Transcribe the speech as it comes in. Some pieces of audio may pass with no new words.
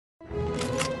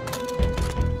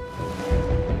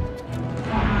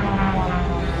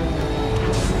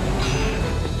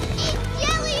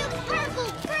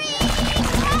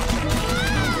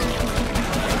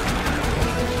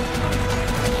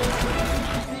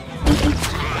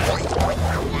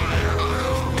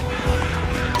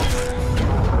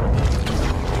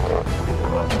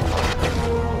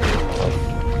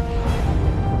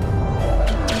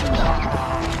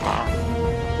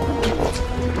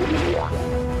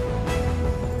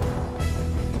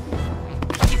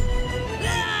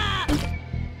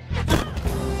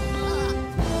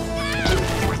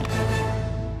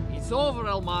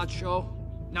Macho.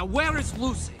 Now where is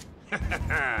Lucy?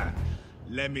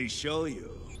 Let me show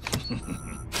you.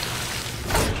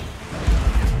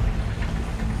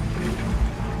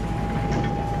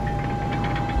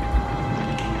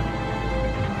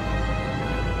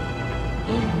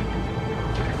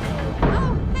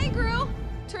 Oh, hey, Gru!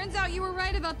 Turns out you were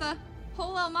right about the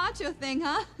whole El Macho thing,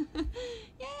 huh?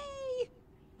 Yay!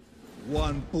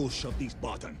 One push of this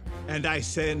button, and I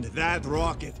send that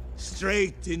rocket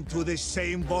straight into the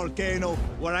same volcano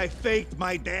where I faked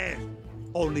my death.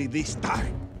 Only this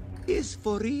time is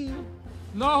for real.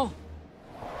 No!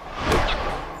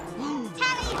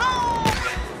 Tally ho!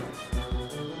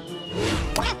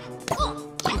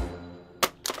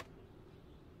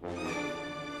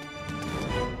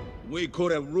 We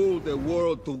could have ruled the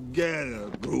world together,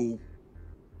 Gru.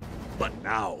 But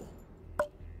now,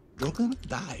 you're gonna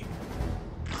die.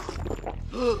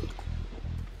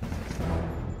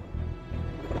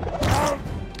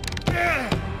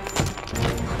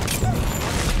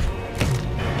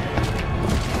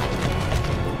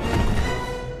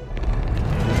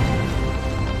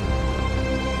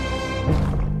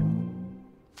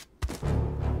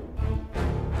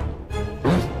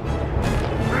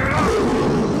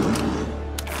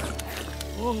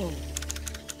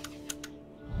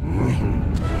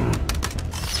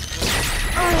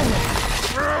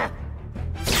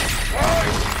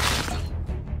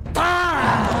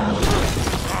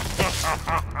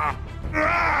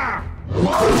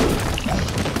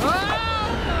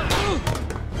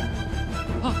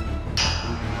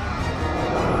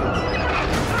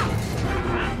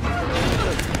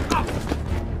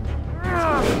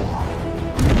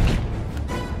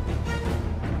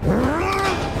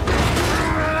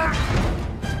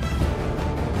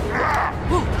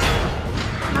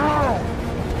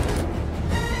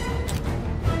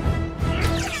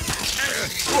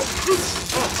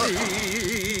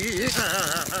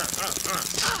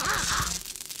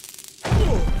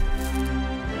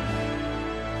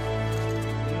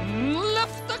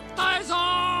 Lift the Kaiser!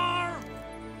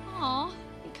 Aw,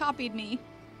 he copied me.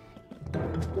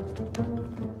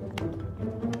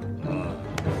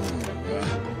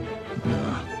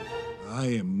 I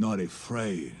am not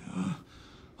afraid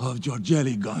of your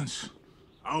jelly guns.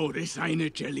 Oh, this ain't a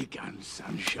jelly gun,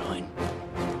 sunshine.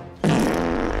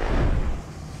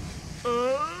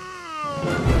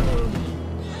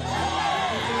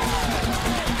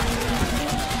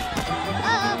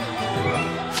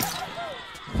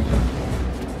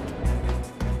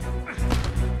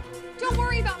 Don't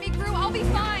worry about me, Gru. I'll be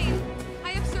fine.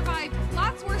 I have survived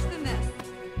lots worse than this.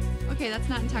 Okay, that's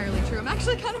not entirely true. I'm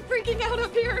actually kind of freaking out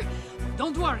up here.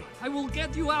 Don't worry, I will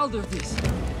get you out of this.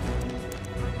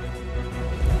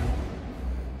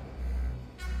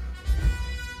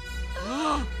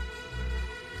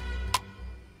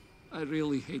 I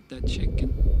really hate that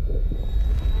chicken.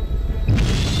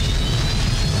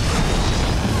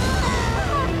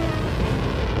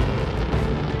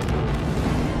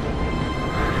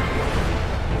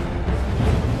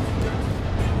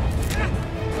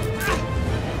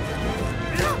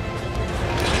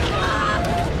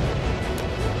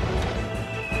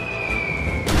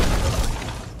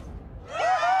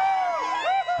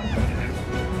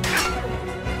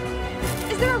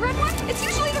 Is there a red one? It's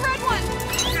usually the red one.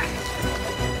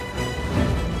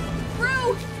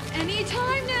 Gru,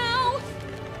 anytime now.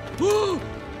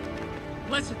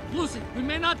 Listen, Lucy, we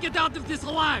may not get out of this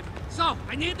alive. So,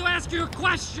 I need to ask you a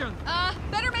question.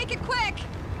 Better make it quick.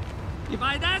 If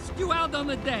I'd asked you out on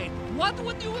a date, what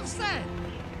would you have said?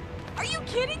 Are you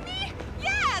kidding me?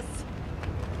 Yes!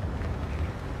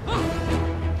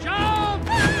 Jump!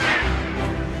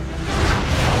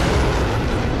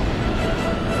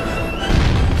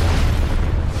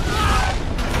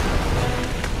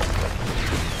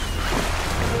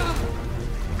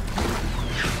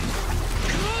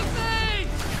 Lucy!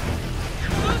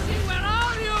 Lucy, where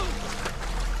are you?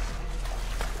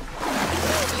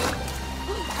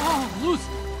 Oh,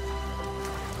 Lucy!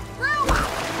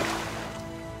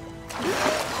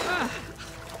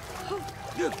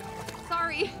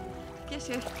 Sorry. Guess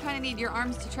you kind of need your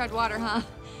arms to tread water, huh?